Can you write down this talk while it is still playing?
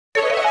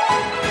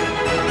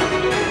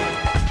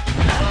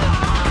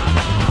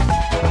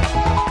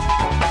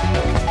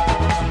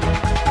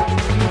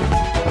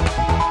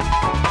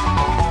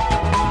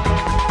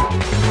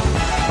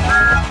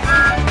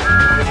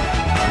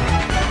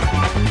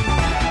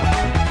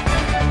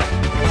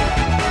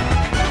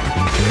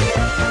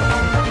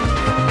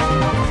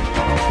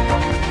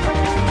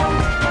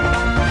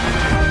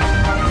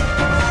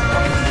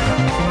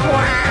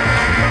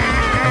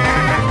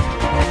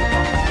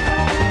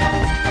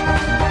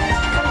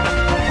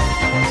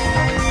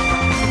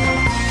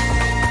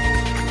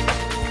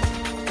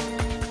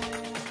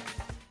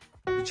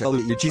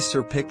Luigi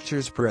Sir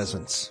Pictures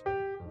presents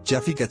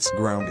Jeffy Gets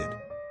Grounded.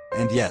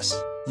 And yes,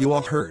 you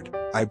all heard,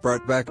 I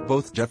brought back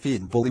both Jeffy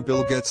and Bully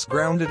Bill Gets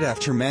Grounded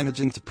after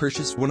managing to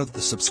purchase one of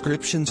the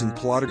subscriptions in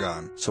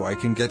Plotagon so I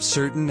can get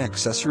certain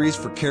accessories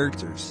for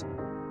characters.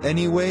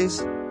 Anyways,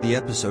 the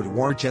episode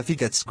where Jeffy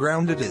Gets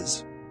Grounded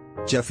is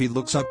Jeffy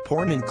looks up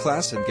porn in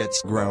class and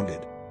gets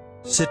grounded.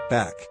 Sit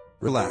back,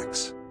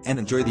 relax, and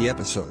enjoy the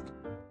episode.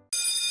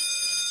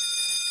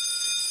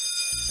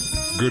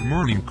 Good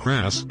morning,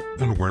 class,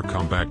 and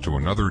welcome back to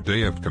another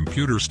day of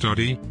computer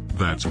study.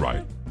 That's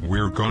right,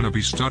 we're gonna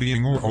be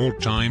studying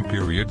old time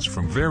periods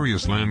from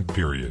various land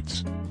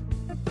periods.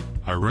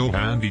 I will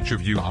hand each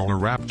of you our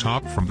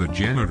laptop from the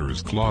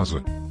janitor's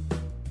closet.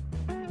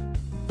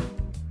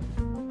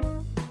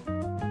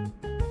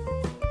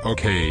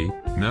 Okay,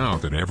 now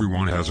that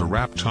everyone has a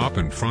laptop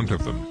in front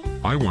of them,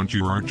 I want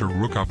you all to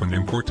look up an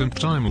important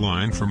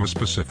timeline from a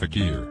specific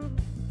year.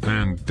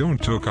 And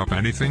don't look up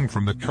anything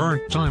from the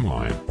current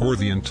timeline or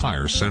the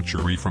entire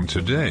century from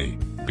today,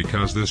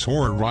 because this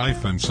whole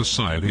life and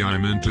society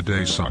I'm in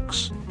today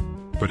sucks.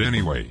 But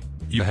anyway,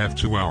 you have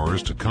 2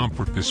 hours to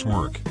complete this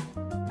work.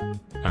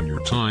 And your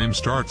time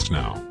starts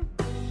now.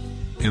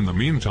 In the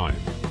meantime,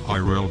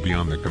 I will be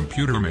on the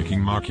computer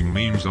making mocking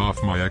memes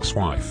off my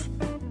ex-wife.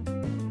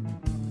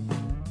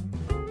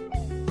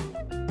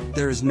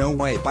 There is no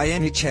way by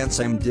any chance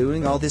I'm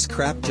doing all this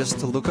crap just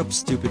to look up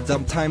stupid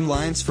dumb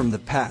timelines from the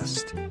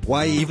past.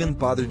 Why even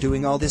bother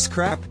doing all this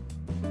crap?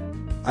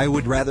 I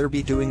would rather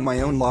be doing my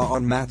own law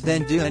on math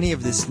than do any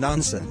of this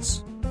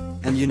nonsense.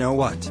 And you know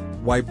what?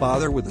 Why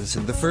bother with this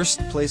in the first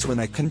place when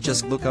I can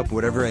just look up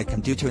whatever I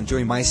can do to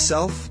enjoy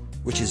myself?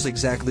 Which is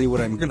exactly what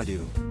I'm gonna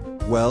do.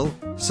 Well,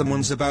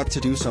 someone's about to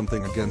do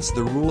something against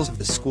the rules of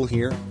the school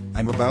here.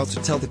 I'm about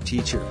to tell the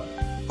teacher.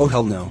 Oh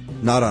hell no,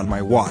 not on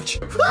my watch.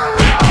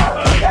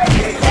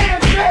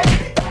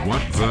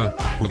 What the?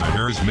 Who the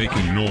hell is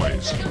making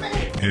noise?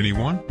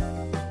 Anyone?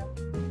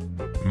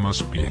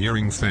 Must be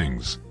hearing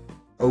things.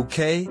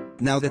 Okay,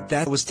 now that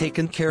that was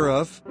taken care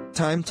of,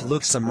 time to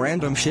look some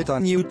random shit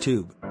on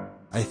YouTube.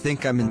 I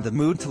think I'm in the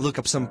mood to look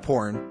up some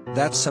porn.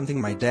 That's something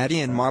my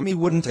daddy and mommy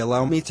wouldn't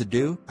allow me to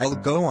do. I'll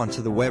go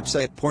onto the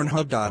website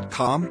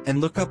pornhub.com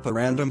and look up a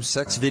random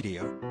sex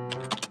video.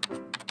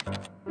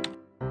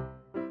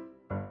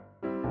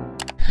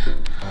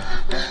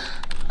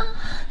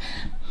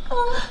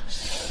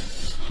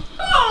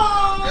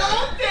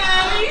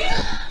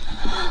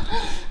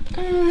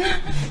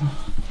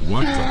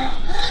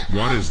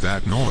 What is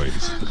that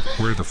noise?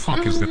 Where the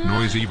fuck is that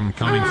noise even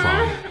coming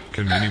from?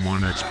 Can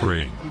anyone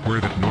explain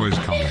where that noise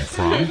coming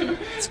from?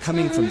 It's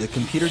coming from the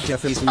computer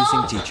Jeffy's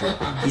using teacher.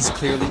 He's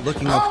clearly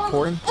looking up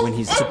porn when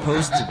he's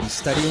supposed to be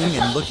studying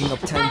and looking up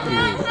time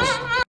periods.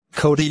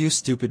 Cody, you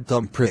stupid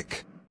dumb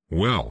prick.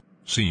 Well,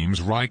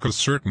 seems like a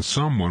certain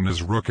someone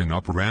is looking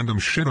up random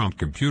shit on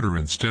computer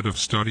instead of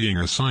studying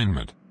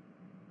assignment.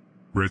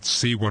 Let's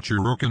see what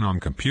you're looking on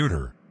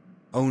computer.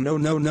 Oh no,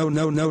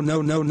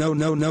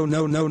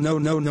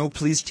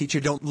 please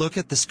teacher, don't look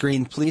at the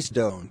screen, please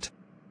don't.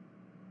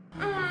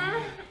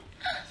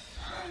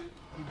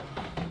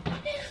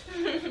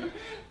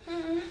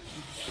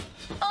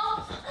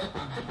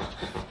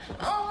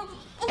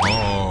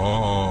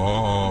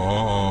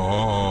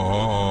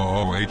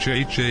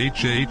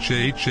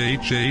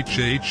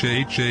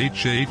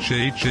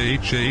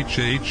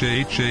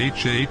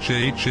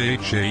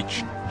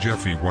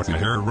 Jeffy, what the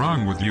hell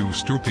wrong with you,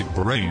 stupid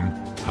brain?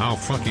 How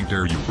fucking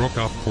dare you look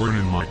up porn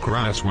in my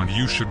class when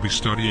you should be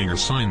studying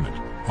assignment?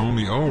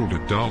 Only old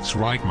adults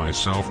like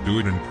myself do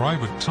it in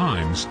private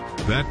times.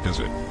 That does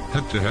it.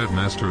 Head to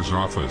headmaster's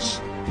office,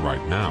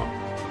 right now.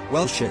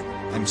 Well shit,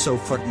 I'm so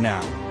fucked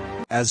now.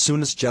 As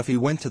soon as Jeffy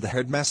went to the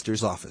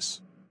headmaster's office.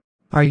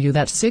 Are you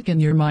that sick in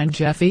your mind,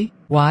 Jeffy?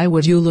 Why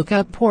would you look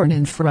up porn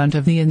in front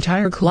of the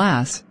entire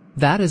class?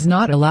 That is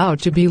not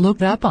allowed to be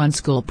looked up on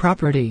school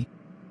property.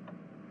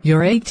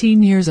 You're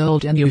 18 years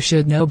old and you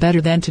should know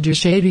better than to do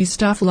shady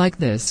stuff like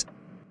this.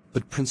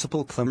 But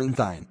Principal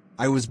Clementine,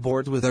 I was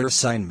bored with our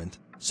assignment,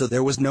 so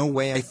there was no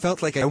way I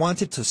felt like I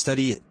wanted to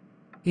study it.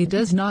 It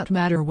does not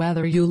matter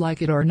whether you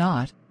like it or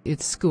not,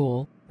 it's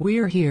school.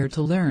 We're here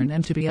to learn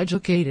and to be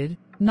educated,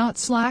 not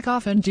slack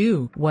off and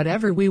do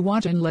whatever we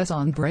want unless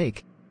on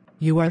break.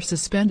 You are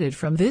suspended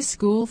from this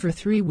school for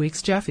 3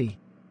 weeks, Jeffy.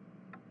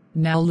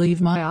 Now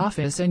leave my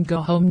office and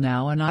go home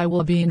now, and I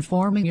will be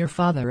informing your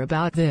father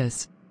about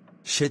this.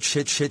 Shit,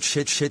 I'm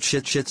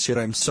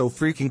so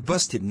freaking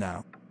busted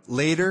now.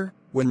 Later,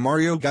 when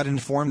Mario got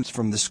informed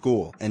from the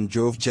school and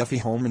drove Jeffy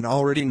home, and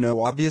already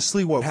know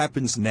obviously what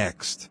happens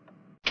next.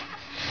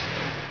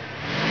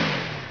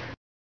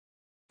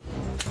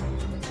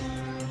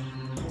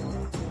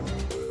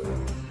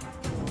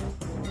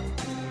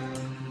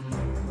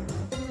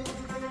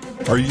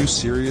 Are you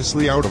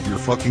seriously out of your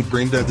fucking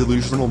brain-dead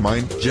delusional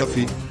mind,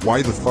 Jeffy?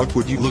 Why the fuck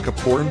would you look up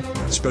porn,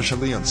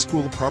 especially on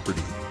school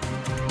property?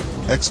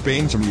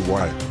 Explain to me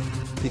why.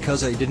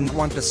 Because I didn't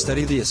want to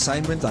study the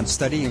assignment on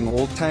studying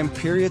old time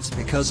periods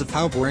because of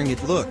how boring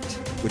it looked,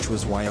 which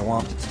was why I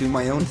wanted to do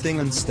my own thing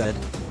instead.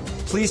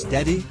 Please,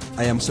 Daddy,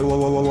 I am so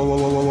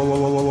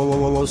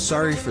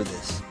sorry for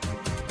this.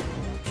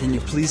 Can you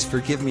please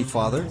forgive me,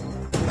 Father?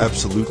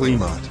 Absolutely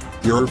not.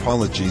 Your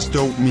apologies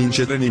don't mean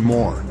shit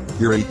anymore.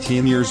 You're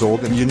 18 years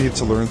old and you need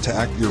to learn to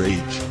act your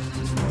age.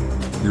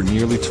 You're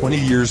nearly 20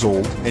 years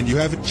old and you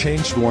haven't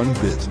changed one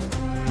bit.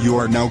 You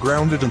are now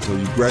grounded until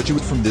you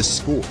graduate from this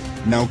school.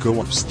 Now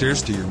go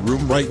upstairs to your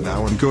room right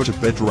now and go to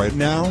bed right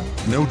now.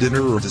 No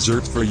dinner or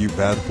dessert for you,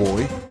 bad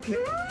boy.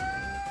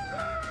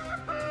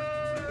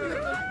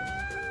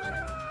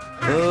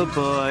 Oh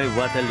boy,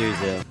 what a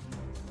loser.